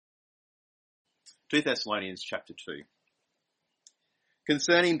2 Thessalonians chapter 2.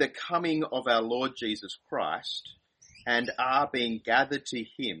 Concerning the coming of our Lord Jesus Christ and our being gathered to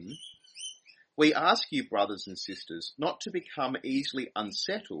him, we ask you, brothers and sisters, not to become easily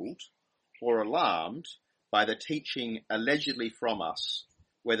unsettled or alarmed by the teaching allegedly from us,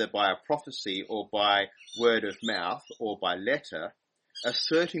 whether by a prophecy or by word of mouth or by letter,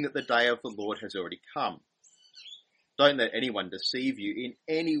 asserting that the day of the Lord has already come. Don't let anyone deceive you in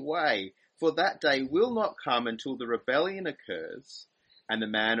any way, for that day will not come until the rebellion occurs and the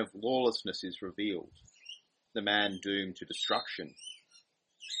man of lawlessness is revealed, the man doomed to destruction.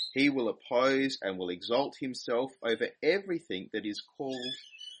 He will oppose and will exalt himself over everything that is called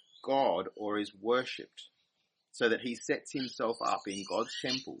God or is worshipped, so that he sets himself up in God's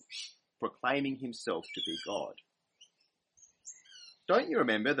temple, proclaiming himself to be God. Don't you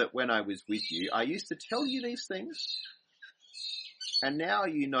remember that when I was with you, I used to tell you these things? And now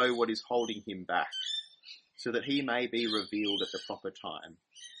you know what is holding him back, so that he may be revealed at the proper time.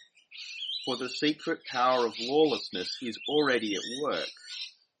 For the secret power of lawlessness is already at work,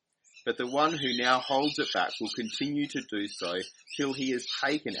 but the one who now holds it back will continue to do so till he is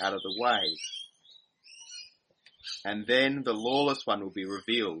taken out of the way. And then the lawless one will be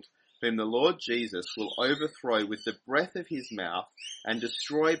revealed, whom the Lord Jesus will overthrow with the breath of his mouth and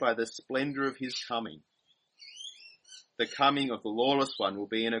destroy by the splendor of his coming. The coming of the lawless one will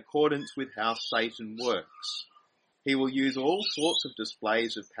be in accordance with how Satan works. He will use all sorts of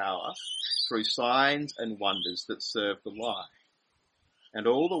displays of power through signs and wonders that serve the lie, and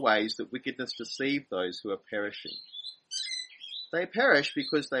all the ways that wickedness deceive those who are perishing. They perish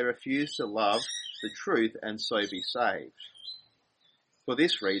because they refuse to love the truth and so be saved. For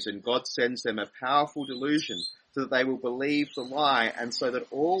this reason, God sends them a powerful delusion so that they will believe the lie, and so that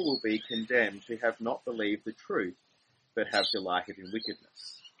all will be condemned who have not believed the truth, but have delighted in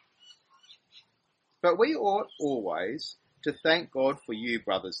wickedness. But we ought always to thank God for you,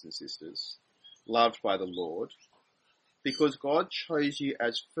 brothers and sisters, loved by the Lord, because God chose you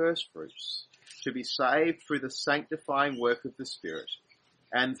as firstfruits to be saved through the sanctifying work of the Spirit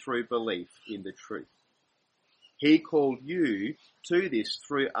and through belief in the truth. He called you to this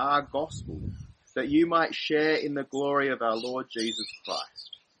through our gospel, that you might share in the glory of our Lord Jesus Christ.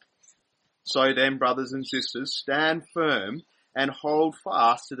 So then, brothers and sisters, stand firm and hold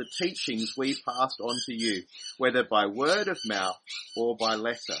fast to the teachings we passed on to you, whether by word of mouth or by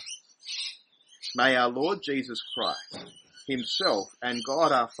letter. May our Lord Jesus Christ himself and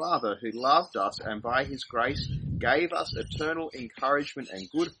God our Father, who loved us and by his grace gave us eternal encouragement and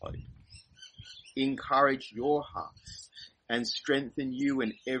good hope, encourage your hearts and strengthen you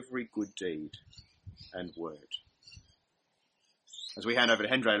in every good deed and word. As we hand over to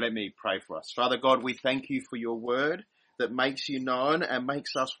Hendra, let me pray for us. Father God, we thank you for your word that makes you known and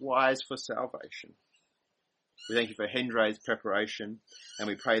makes us wise for salvation. We thank you for Hendra's preparation, and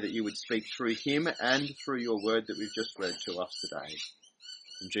we pray that you would speak through him and through your word that we've just read to us today.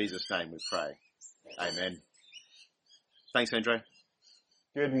 In Jesus' name we pray. Amen. Thanks, Hendra.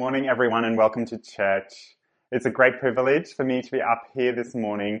 Good morning, everyone, and welcome to church. It's a great privilege for me to be up here this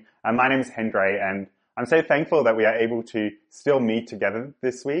morning. My name is Hendra, and I'm so thankful that we are able to still meet together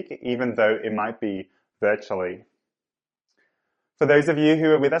this week, even though it might be virtually. For those of you who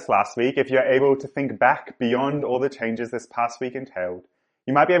were with us last week, if you're able to think back beyond all the changes this past week entailed,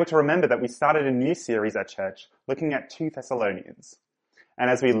 you might be able to remember that we started a new series at church looking at 2 Thessalonians. And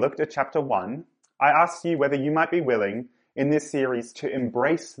as we looked at chapter 1, I asked you whether you might be willing in this series to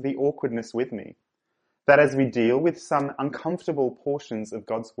embrace the awkwardness with me. That as we deal with some uncomfortable portions of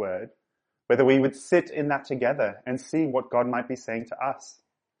God's word, whether we would sit in that together and see what God might be saying to us.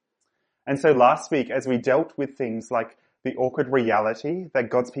 And so last week, as we dealt with things like the awkward reality that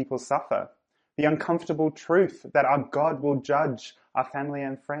God's people suffer, the uncomfortable truth that our God will judge our family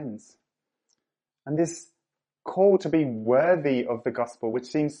and friends, and this call to be worthy of the gospel, which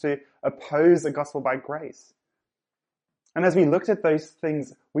seems to oppose the gospel by grace. And as we looked at those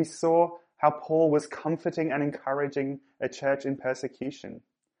things, we saw how Paul was comforting and encouraging a church in persecution.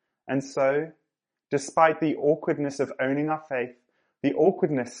 And so, despite the awkwardness of owning our faith, the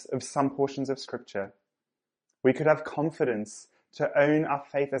awkwardness of some portions of Scripture, we could have confidence to own our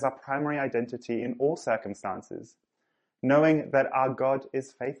faith as our primary identity in all circumstances, knowing that our God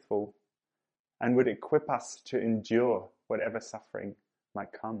is faithful and would equip us to endure whatever suffering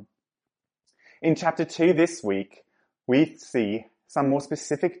might come. In chapter 2 this week, we see some more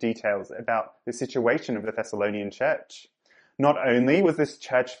specific details about the situation of the Thessalonian church. Not only was this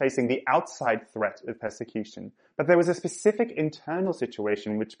church facing the outside threat of persecution, but there was a specific internal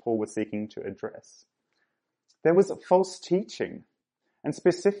situation which Paul was seeking to address. There was false teaching, and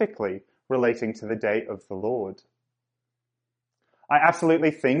specifically relating to the day of the Lord. I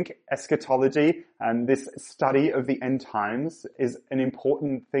absolutely think eschatology and this study of the end times is an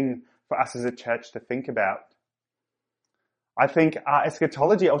important thing for us as a church to think about. I think our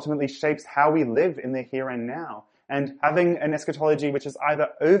eschatology ultimately shapes how we live in the here and now, and having an eschatology which is either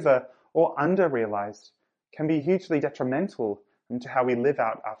over or under-realized can be hugely detrimental to how we live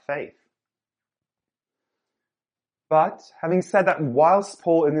out our faith. But having said that, whilst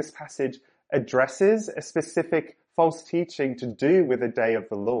Paul in this passage addresses a specific false teaching to do with the day of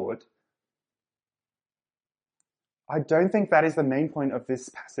the Lord, I don't think that is the main point of this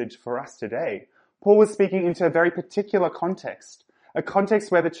passage for us today. Paul was speaking into a very particular context, a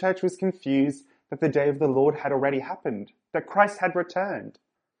context where the church was confused that the day of the Lord had already happened, that Christ had returned.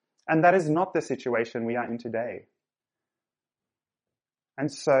 And that is not the situation we are in today.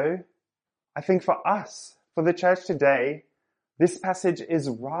 And so, I think for us, for the church today, this passage is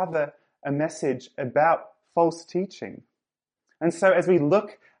rather a message about false teaching. And so as we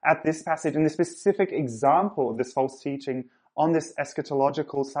look at this passage and the specific example of this false teaching on this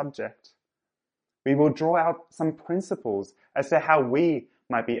eschatological subject, we will draw out some principles as to how we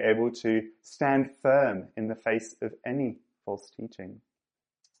might be able to stand firm in the face of any false teaching.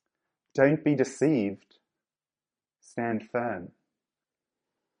 Don't be deceived. Stand firm.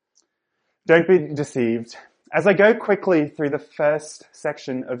 Don't be deceived. As I go quickly through the first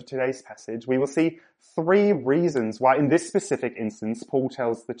section of today's passage, we will see 3 reasons why in this specific instance Paul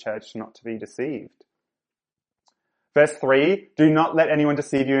tells the church not to be deceived. Verse 3, do not let anyone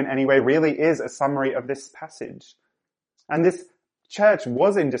deceive you in any way, really is a summary of this passage. And this church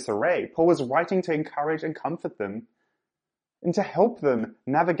was in disarray. Paul was writing to encourage and comfort them and to help them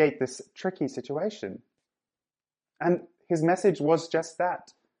navigate this tricky situation. And his message was just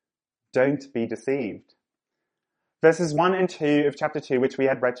that. Don't be deceived. Verses 1 and 2 of chapter 2, which we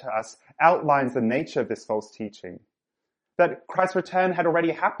had read to us, outlines the nature of this false teaching. That Christ's return had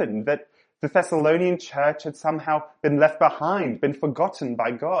already happened, that the Thessalonian church had somehow been left behind, been forgotten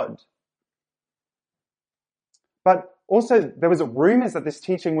by God. But also there was rumors that this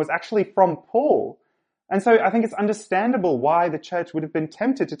teaching was actually from Paul. And so I think it's understandable why the church would have been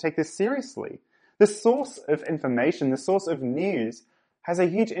tempted to take this seriously. The source of information, the source of news, has a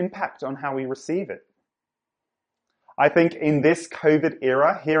huge impact on how we receive it. I think in this COVID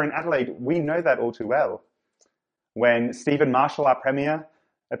era here in Adelaide, we know that all too well. When Stephen Marshall, our Premier,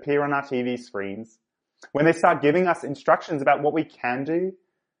 appear on our TV screens, when they start giving us instructions about what we can do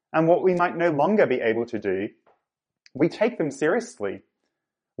and what we might no longer be able to do, we take them seriously.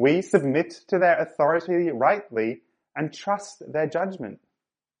 We submit to their authority rightly and trust their judgment.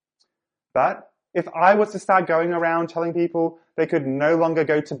 But if I was to start going around telling people they could no longer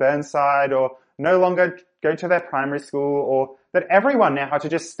go to Burnside or no longer go to their primary school or that everyone now had to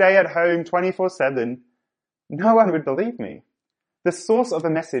just stay at home 24/7, no one would believe me. The source of a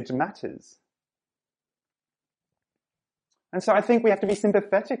message matters. And so I think we have to be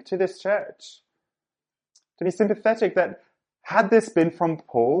sympathetic to this church. To be sympathetic that had this been from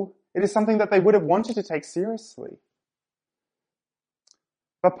Paul, it is something that they would have wanted to take seriously.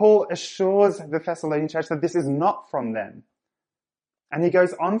 But Paul assures the Thessalonian church that this is not from them. And he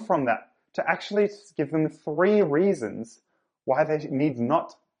goes on from that to actually give them 3 reasons why they need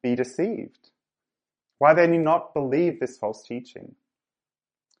not be deceived, why they need not believe this false teaching.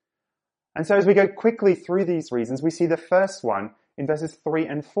 And so as we go quickly through these reasons, we see the first one in verses 3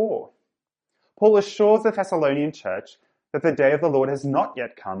 and 4. Paul assures the Thessalonian church that the day of the Lord has not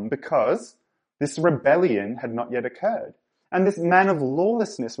yet come because this rebellion had not yet occurred. And this man of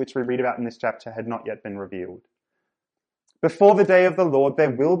lawlessness, which we read about in this chapter, had not yet been revealed. Before the day of the Lord, there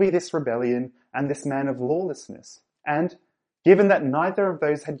will be this rebellion and this man of lawlessness. And given that neither of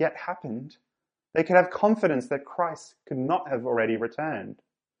those had yet happened, they could have confidence that Christ could not have already returned.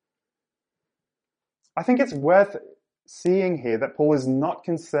 I think it's worth seeing here that Paul is not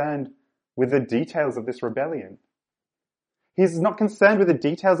concerned with the details of this rebellion. He's not concerned with the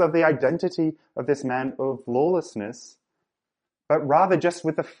details of the identity of this man of lawlessness, but rather just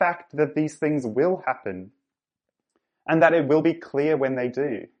with the fact that these things will happen and that it will be clear when they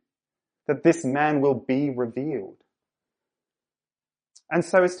do, that this man will be revealed. And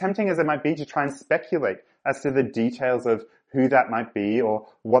so as tempting as it might be to try and speculate as to the details of who that might be or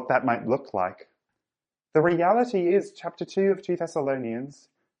what that might look like, the reality is chapter 2 of 2 Thessalonians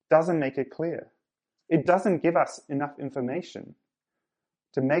doesn't make it clear. It doesn't give us enough information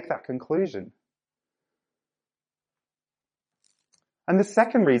to make that conclusion. And the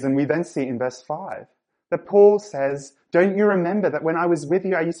second reason we then see in verse 5, that Paul says, don't you remember that when I was with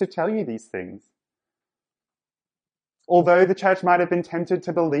you, I used to tell you these things? Although the church might have been tempted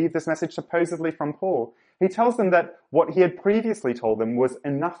to believe this message supposedly from Paul, he tells them that what he had previously told them was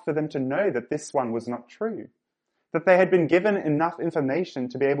enough for them to know that this one was not true, that they had been given enough information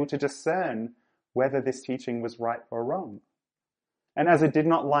to be able to discern whether this teaching was right or wrong. And as it did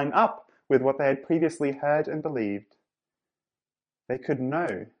not line up with what they had previously heard and believed, they could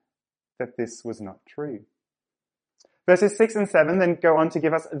know that this was not true. Verses 6 and 7 then go on to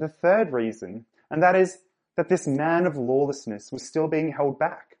give us the third reason, and that is that this man of lawlessness was still being held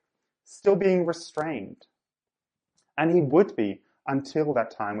back, still being restrained. And he would be until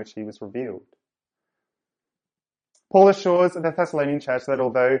that time which he was revealed. Paul assures the Thessalonian church that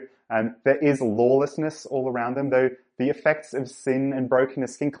although there is lawlessness all around them, though the effects of sin and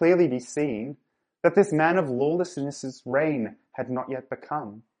brokenness can clearly be seen, that this man of lawlessness's reign had not yet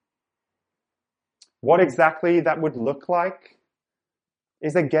become. What exactly that would look like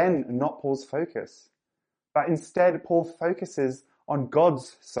is again not Paul's focus, but instead Paul focuses on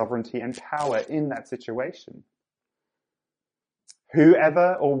God's sovereignty and power in that situation.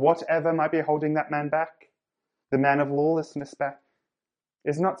 Whoever or whatever might be holding that man back, the man of lawlessness back,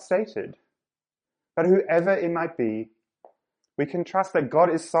 is not stated. But whoever it might be, we can trust that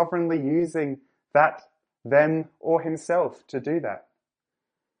God is sovereignly using that, them, or himself to do that.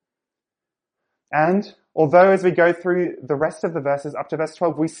 And although as we go through the rest of the verses up to verse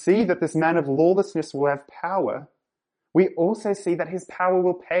 12, we see that this man of lawlessness will have power, we also see that his power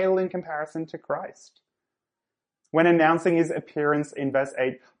will pale in comparison to Christ. When announcing his appearance in verse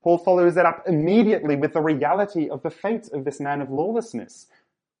 8, Paul follows it up immediately with the reality of the fate of this man of lawlessness.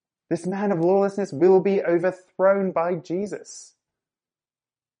 This man of lawlessness will be overthrown by Jesus.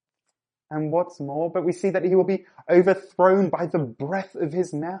 And what's more, but we see that he will be overthrown by the breath of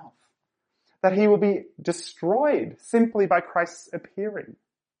his mouth. That he will be destroyed simply by Christ's appearing.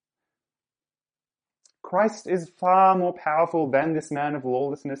 Christ is far more powerful than this man of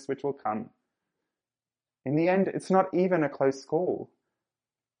lawlessness which will come. In the end, it's not even a close call.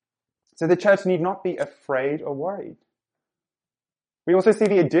 So the church need not be afraid or worried. We also see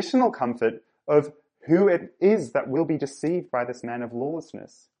the additional comfort of who it is that will be deceived by this man of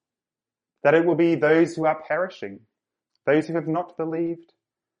lawlessness. That it will be those who are perishing, those who have not believed,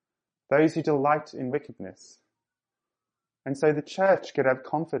 those who delight in wickedness. And so the church could have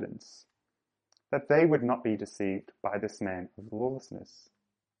confidence that they would not be deceived by this man of lawlessness.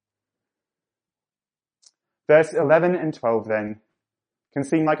 Verse 11 and 12 then can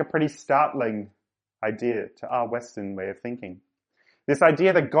seem like a pretty startling idea to our Western way of thinking. This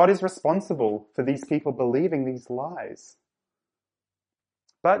idea that God is responsible for these people believing these lies.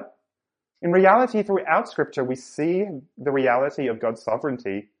 But in reality, throughout Scripture, we see the reality of God's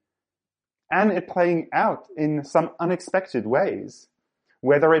sovereignty and it playing out in some unexpected ways.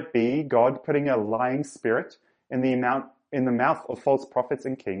 Whether it be God putting a lying spirit in the mouth of false prophets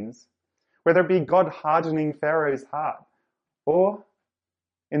and kings, whether it be God hardening Pharaoh's heart, or,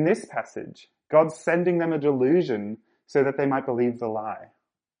 in this passage, God sending them a delusion so that they might believe the lie.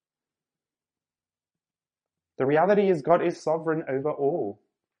 The reality is God is sovereign over all.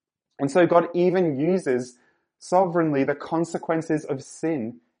 And so God even uses sovereignly the consequences of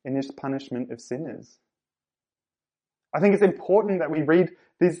sin in his punishment of sinners. I think it's important that we read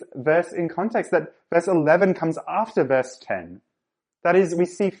this verse in context, that verse 11 comes after verse 10. That is, we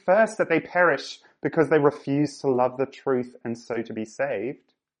see first that they perish because they refuse to love the truth and so to be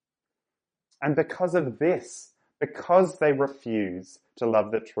saved. And because of this, because they refuse to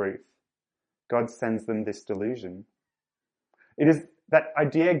love the truth, God sends them this delusion. It is that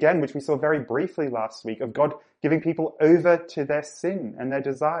idea again, which we saw very briefly last week, of God giving people over to their sin and their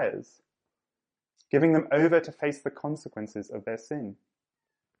desires, giving them over to face the consequences of their sin.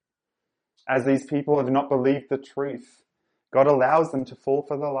 As these people have not believed the truth, God allows them to fall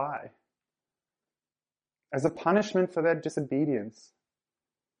for the lie as a punishment for their disobedience.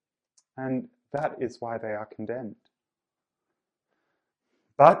 And that is why they are condemned.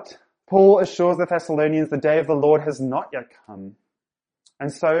 But Paul assures the Thessalonians the day of the Lord has not yet come.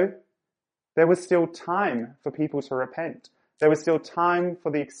 And so there was still time for people to repent. There was still time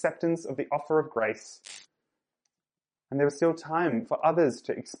for the acceptance of the offer of grace. And there was still time for others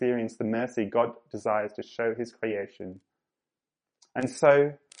to experience the mercy God desires to show his creation. And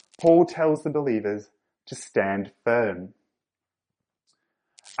so Paul tells the believers to stand firm.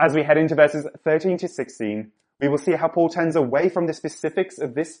 As we head into verses 13 to 16, we will see how Paul turns away from the specifics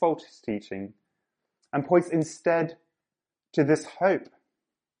of this false teaching and points instead to this hope,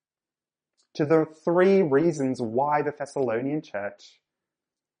 to the three reasons why the Thessalonian church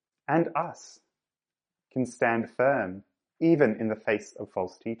and us can stand firm, even in the face of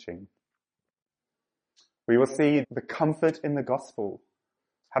false teaching. We will see the comfort in the gospel,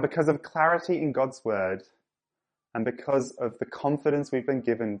 how because of clarity in God's word and because of the confidence we've been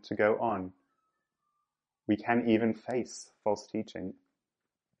given to go on, we can even face false teaching.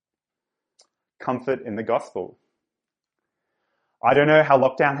 Comfort in the gospel. I don't know how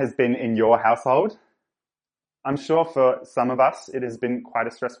lockdown has been in your household. I'm sure for some of us it has been quite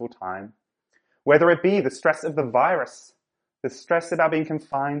a stressful time. Whether it be the stress of the virus, the stress about being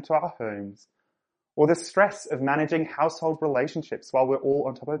confined to our homes, or the stress of managing household relationships while we're all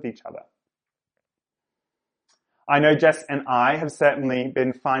on top of each other. I know Jess and I have certainly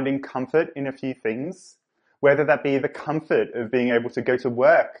been finding comfort in a few things, whether that be the comfort of being able to go to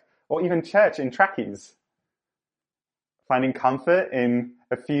work or even church in trackies. Finding comfort in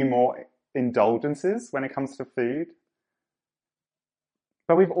a few more indulgences when it comes to food.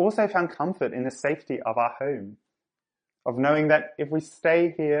 But we've also found comfort in the safety of our home, of knowing that if we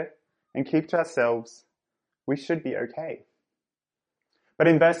stay here and keep to ourselves, we should be okay. But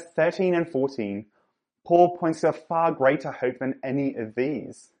in verse 13 and 14, Paul points to a far greater hope than any of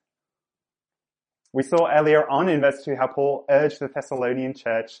these. We saw earlier on in verse 2 how Paul urged the Thessalonian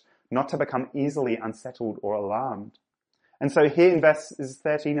church not to become easily unsettled or alarmed. And so here in verses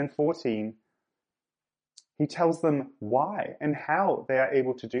 13 and 14, he tells them why and how they are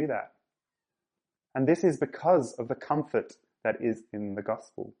able to do that. And this is because of the comfort that is in the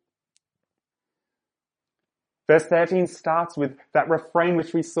gospel. Verse 13 starts with that refrain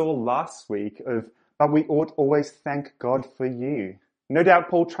which we saw last week of, "But we ought always thank God for you." No doubt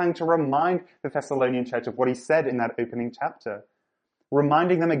Paul trying to remind the Thessalonian church of what he said in that opening chapter,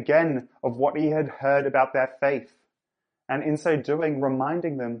 reminding them again of what he had heard about their faith, and in so doing,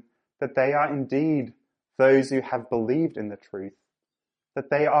 reminding them that they are indeed those who have believed in the truth, that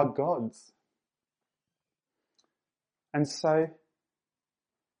they are God's. And so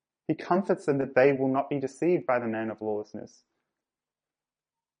he comforts them that they will not be deceived by the man of lawlessness.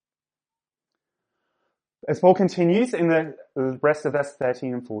 As Paul continues in the rest of verse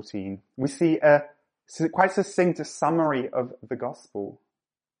 13 and 14, we see a quite succinct summary of the gospel.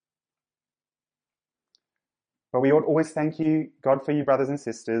 But we ought always thank you, God, for you, brothers and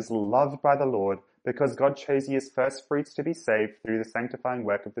sisters, loved by the Lord, because God chose you as first fruits to be saved through the sanctifying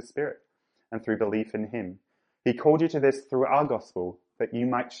work of the Spirit and through belief in him. He called you to this through our gospel, that you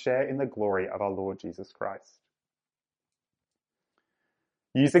might share in the glory of our Lord Jesus Christ.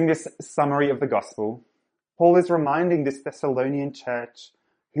 Using this summary of the gospel, Paul is reminding this Thessalonian church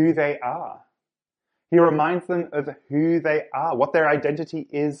who they are. He reminds them of who they are, what their identity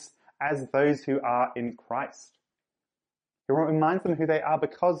is as those who are in Christ. He reminds them who they are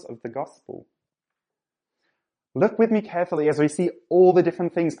because of the gospel. Look with me carefully as we see all the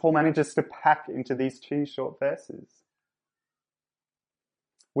different things Paul manages to pack into these two short verses.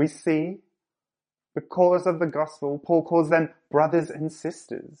 We see, because of the gospel, Paul calls them brothers and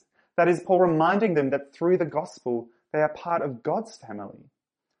sisters. That is, Paul reminding them that through the gospel, they are part of God's family,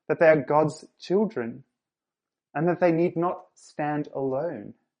 that they are God's children, and that they need not stand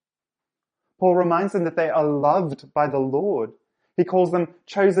alone. Paul reminds them that they are loved by the Lord. He calls them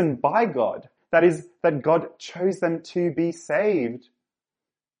chosen by God. That is, that God chose them to be saved.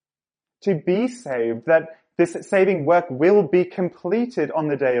 To be saved, that this saving work will be completed on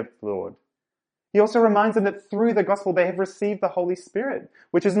the day of the Lord. He also reminds them that through the gospel they have received the Holy Spirit,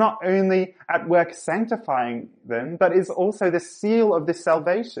 which is not only at work sanctifying them, but is also the seal of this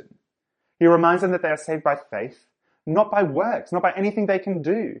salvation. He reminds them that they are saved by faith, not by works, not by anything they can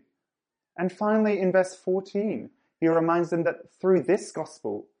do. And finally, in verse 14, he reminds them that through this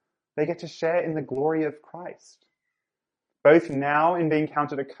gospel, they get to share in the glory of Christ, both now in being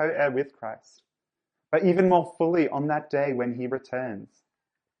counted a co-heir with Christ, but even more fully on that day when he returns.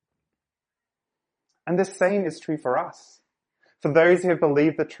 And the same is true for us, for those who have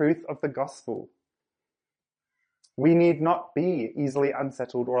believed the truth of the gospel. We need not be easily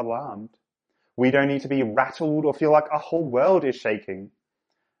unsettled or alarmed. We don't need to be rattled or feel like our whole world is shaking,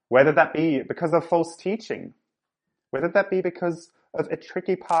 whether that be because of false teaching, whether that be because of a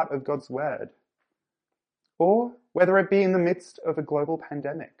tricky part of God's word, or whether it be in the midst of a global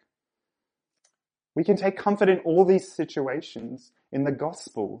pandemic. We can take comfort in all these situations in the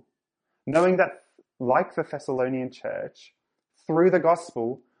gospel, knowing that, like the Thessalonian church, through the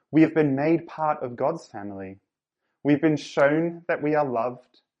gospel, we have been made part of God's family. We've been shown that we are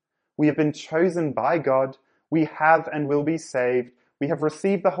loved. We have been chosen by God. We have and will be saved. We have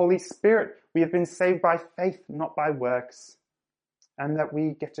received the Holy Spirit. We have been saved by faith, not by works. And that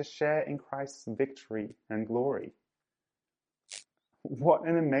we get to share in Christ's victory and glory. What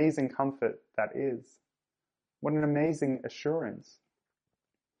an amazing comfort that is. What an amazing assurance.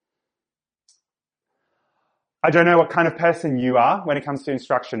 I don't know what kind of person you are when it comes to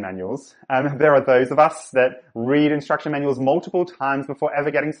instruction manuals. There are those of us that read instruction manuals multiple times before ever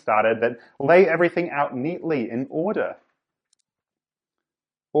getting started, that lay everything out neatly in order.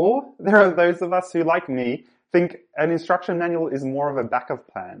 Or there are those of us who, like me, think an instruction manual is more of a backup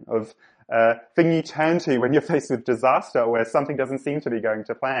plan, of a thing you turn to when you're faced with disaster or where something doesn't seem to be going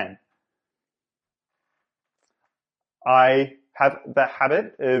to plan. I have the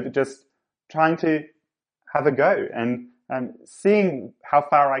habit of just trying to have a go and seeing how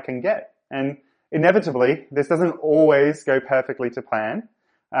far I can get. And inevitably, this doesn't always go perfectly to plan.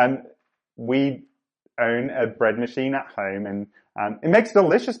 We own a bread machine at home, and it makes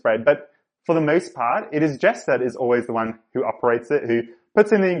delicious bread, but for the most part, it is Jess that is always the one who operates it, who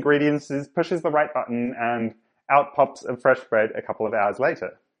puts in the ingredients, pushes the right button, and out pops a fresh bread a couple of hours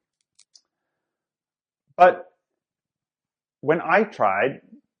later. But when I tried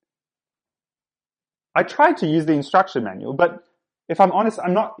to use the instruction manual, but if I'm honest,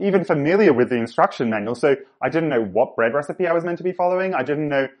 I'm not even familiar with the instruction manual, so I didn't know what bread recipe I was meant to be following. I didn't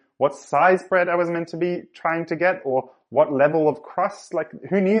know what size bread I was meant to be trying to get, or what level of crust. Like,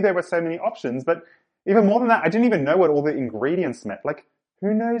 who knew there were so many options? But even more than that, I didn't even know what all the ingredients meant. Like,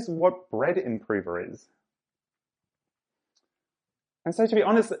 who knows what bread improver is? And so, to be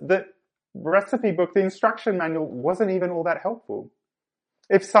honest, the recipe book, the instruction manual, wasn't even all that helpful.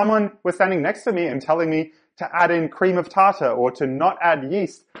 If someone was standing next to me and telling me to add in cream of tartar or to not add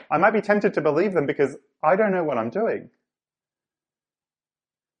yeast, I might be tempted to believe them because I don't know what I'm doing.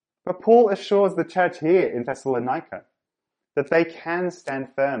 But Paul assures the church here in Thessalonica that they can stand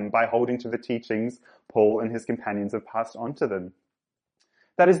firm by holding to the teachings Paul and his companions have passed on to them.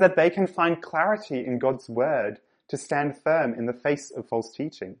 That is, that they can find clarity in God's word to stand firm in the face of false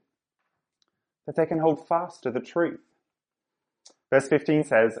teaching. That they can hold fast to the truth. Verse 15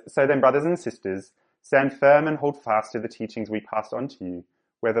 says, "So then, brothers and sisters, stand firm and hold fast to the teachings we passed on to you,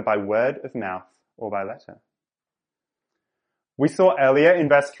 whether by word of mouth or by letter." We saw earlier in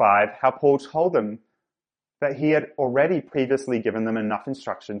verse 5 how Paul told them that he had already previously given them enough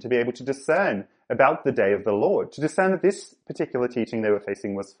instruction to be able to discern about the day of the Lord, to discern that this particular teaching they were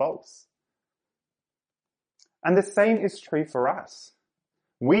facing was false. And the same is true for us.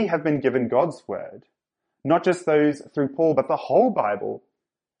 We have been given God's word, not just those through Paul, but the whole Bible.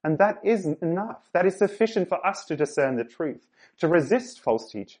 And that is enough. That is sufficient for us to discern the truth, to resist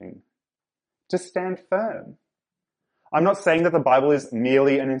false teaching, to stand firm. I'm not saying that the Bible is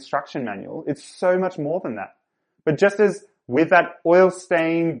merely an instruction manual. It's so much more than that. But just as with that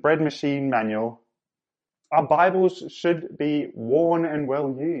oil-stained bread machine manual, our Bibles should be worn and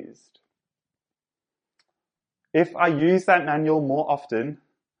well used. If I use that manual more often,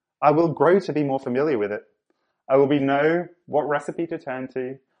 I will grow to be more familiar with it. I will know what recipe to turn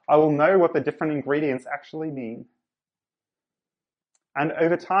to. I will know what the different ingredients actually mean. And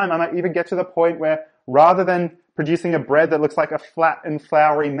over time, I might even get to the point where rather than producing a bread that looks like a flat and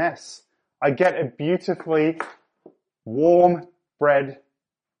floury mess, I get a beautifully warm bread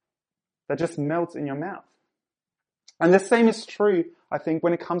that just melts in your mouth. And the same is true, I think,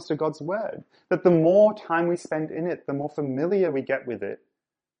 when it comes to God's word. That the more time we spend in it, the more familiar we get with it,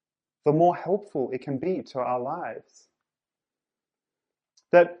 the more helpful it can be to our lives.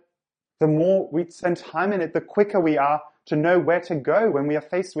 That the more we spend time in it, the quicker we are to know where to go when we are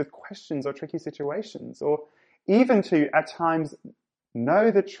faced with questions or tricky situations, or even to, at times,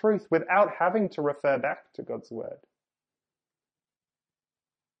 know the truth without having to refer back to God's word.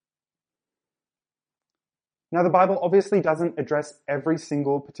 Now, the Bible obviously doesn't address every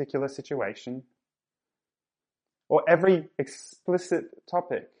single particular situation or every explicit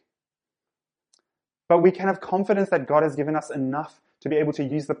topic. But we can have confidence that God has given us enough to be able to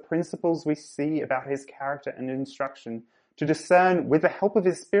use the principles we see about his character and instruction to discern, with the help of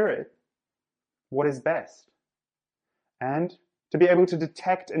his Spirit, what is best. And to be able to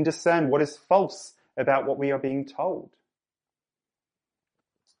detect and discern what is false about what we are being told.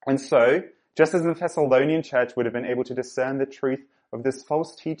 And so, just as the Thessalonian church would have been able to discern the truth of this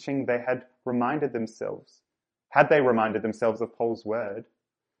false teaching they had reminded themselves of Paul's word,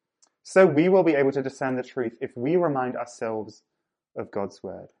 so we will be able to discern the truth if we remind ourselves of God's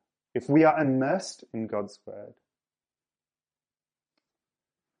word, if we are immersed in God's word.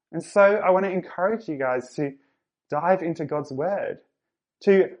 And so I want to encourage you guys to dive into God's word,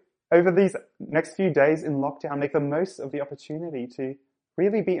 to, over these next few days in lockdown, make the most of the opportunity to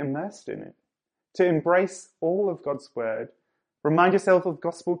really be immersed in it, to embrace all of God's word, remind yourself of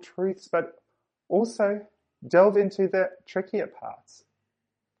gospel truths, but also delve into the trickier parts.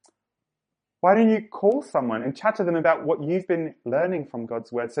 Why don't you call someone and chat to them about what you've been learning from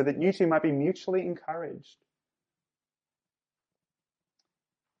God's word so that you two might be mutually encouraged?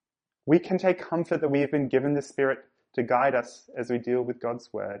 we can take comfort that we have been given the Spirit to guide us as we deal with God's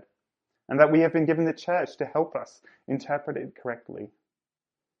word, and that we have been given the church to help us interpret it correctly,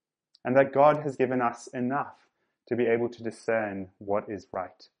 and that God has given us enough to be able to discern what is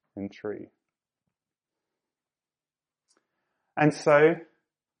right and true. And so,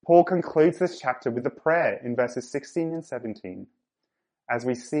 Paul concludes this chapter with a prayer in verses 16 and 17. As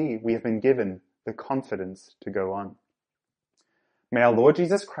we see, we have been given the confidence to go on. May our Lord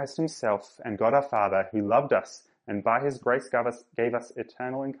Jesus Christ himself and God our Father, who loved us and by his grace gave us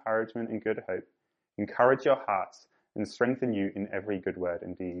eternal encouragement and good hope, encourage your hearts and strengthen you in every good word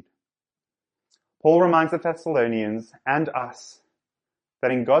and deed. Paul reminds the Thessalonians and us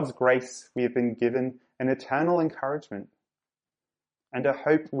that in God's grace we have been given an eternal encouragement and a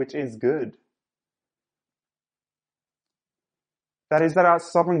hope which is good. That is, that our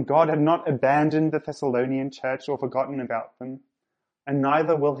sovereign God had not abandoned the Thessalonian church or forgotten about them, and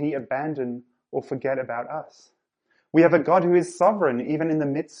neither will he abandon or forget about us. We have a God who is sovereign even in the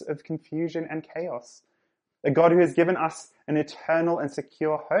midst of confusion and chaos, a God who has given us an eternal and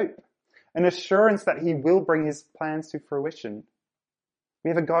secure hope, an assurance that he will bring his plans to fruition.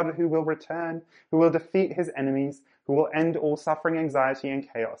 We have a God who will return, who will defeat his enemies, who will end all suffering, anxiety,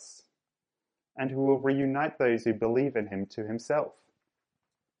 and chaos, and who will reunite those who believe in him to himself.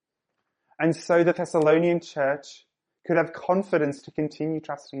 And so the Thessalonian church could have confidence to continue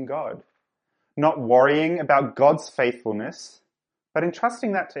trusting God, not worrying about God's faithfulness, but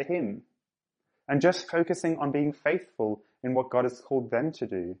entrusting that to him, and just focusing on being faithful in what God has called them to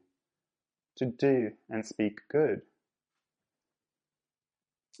do and speak good.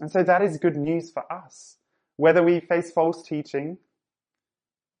 And so that is good news for us. Whether we face false teaching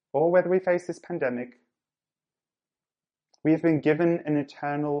or whether we face this pandemic, we have been given an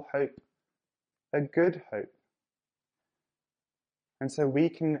eternal hope, a good hope. And so we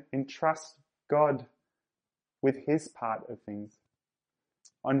can entrust God with his part of things,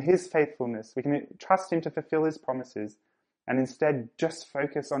 on his faithfulness. We can trust him to fulfill his promises and instead just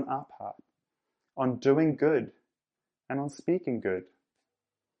focus on our part, on doing good and on speaking good.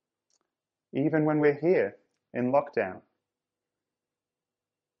 Even when we're here in lockdown,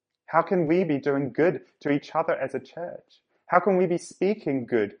 how can we be doing good to each other as a church? How can we be speaking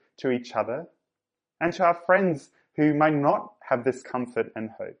good to each other and to our friends who might not have this comfort and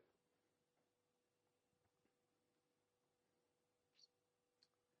hope?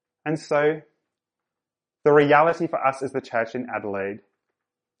 And so, the reality for us as the church in Adelaide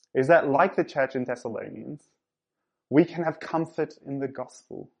is that, like the church in Thessalonians, we can have comfort in the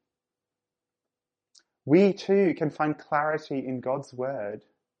gospel. We too can find clarity in God's word.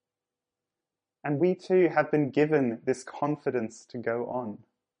 And we too have been given this confidence to go on.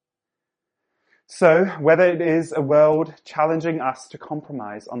 So, whether it is a world challenging us to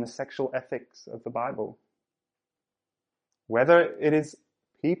compromise on the sexual ethics of the Bible, whether it is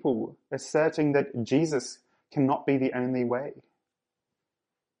people asserting that Jesus cannot be the only way,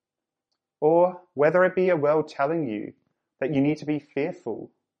 or whether it be a world telling you that you need to be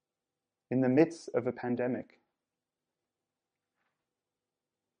fearful in the midst of a pandemic,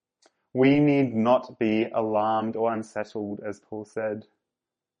 we need not be alarmed or unsettled, as Paul said,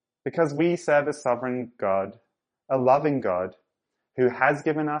 because we serve a sovereign God, a loving God, who has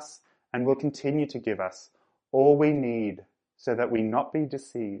given us and will continue to give us all we need so that we not be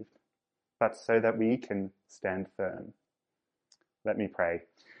deceived, but so that we can stand firm. Let me pray.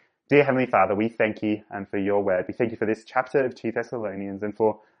 Dear Heavenly Father, we thank you for your word. We thank you for this chapter of 2 Thessalonians and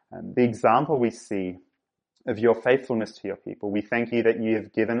for the example we see of your faithfulness to your people. We thank you that you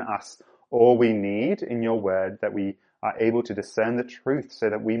have given us all we need in your word, that we are able to discern the truth so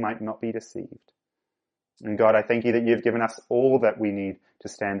that we might not be deceived. And God, I thank you that you have given us all that we need to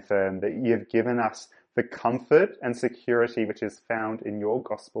stand firm, that you have given us the comfort and security which is found in your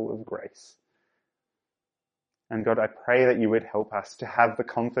gospel of grace. And God, I pray that you would help us to have the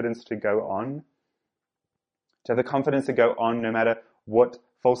confidence to go on, no matter what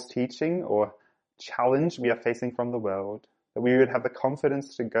false teaching or challenge we are facing from the world, that we would have the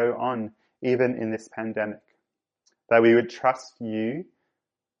confidence to go on even in this pandemic, that we would trust you,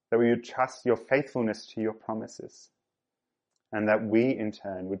 that we would trust your faithfulness to your promises, and that we in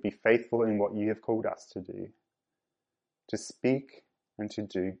turn would be faithful in what you have called us to do, to speak and to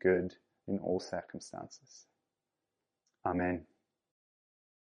do good in all circumstances. Amen.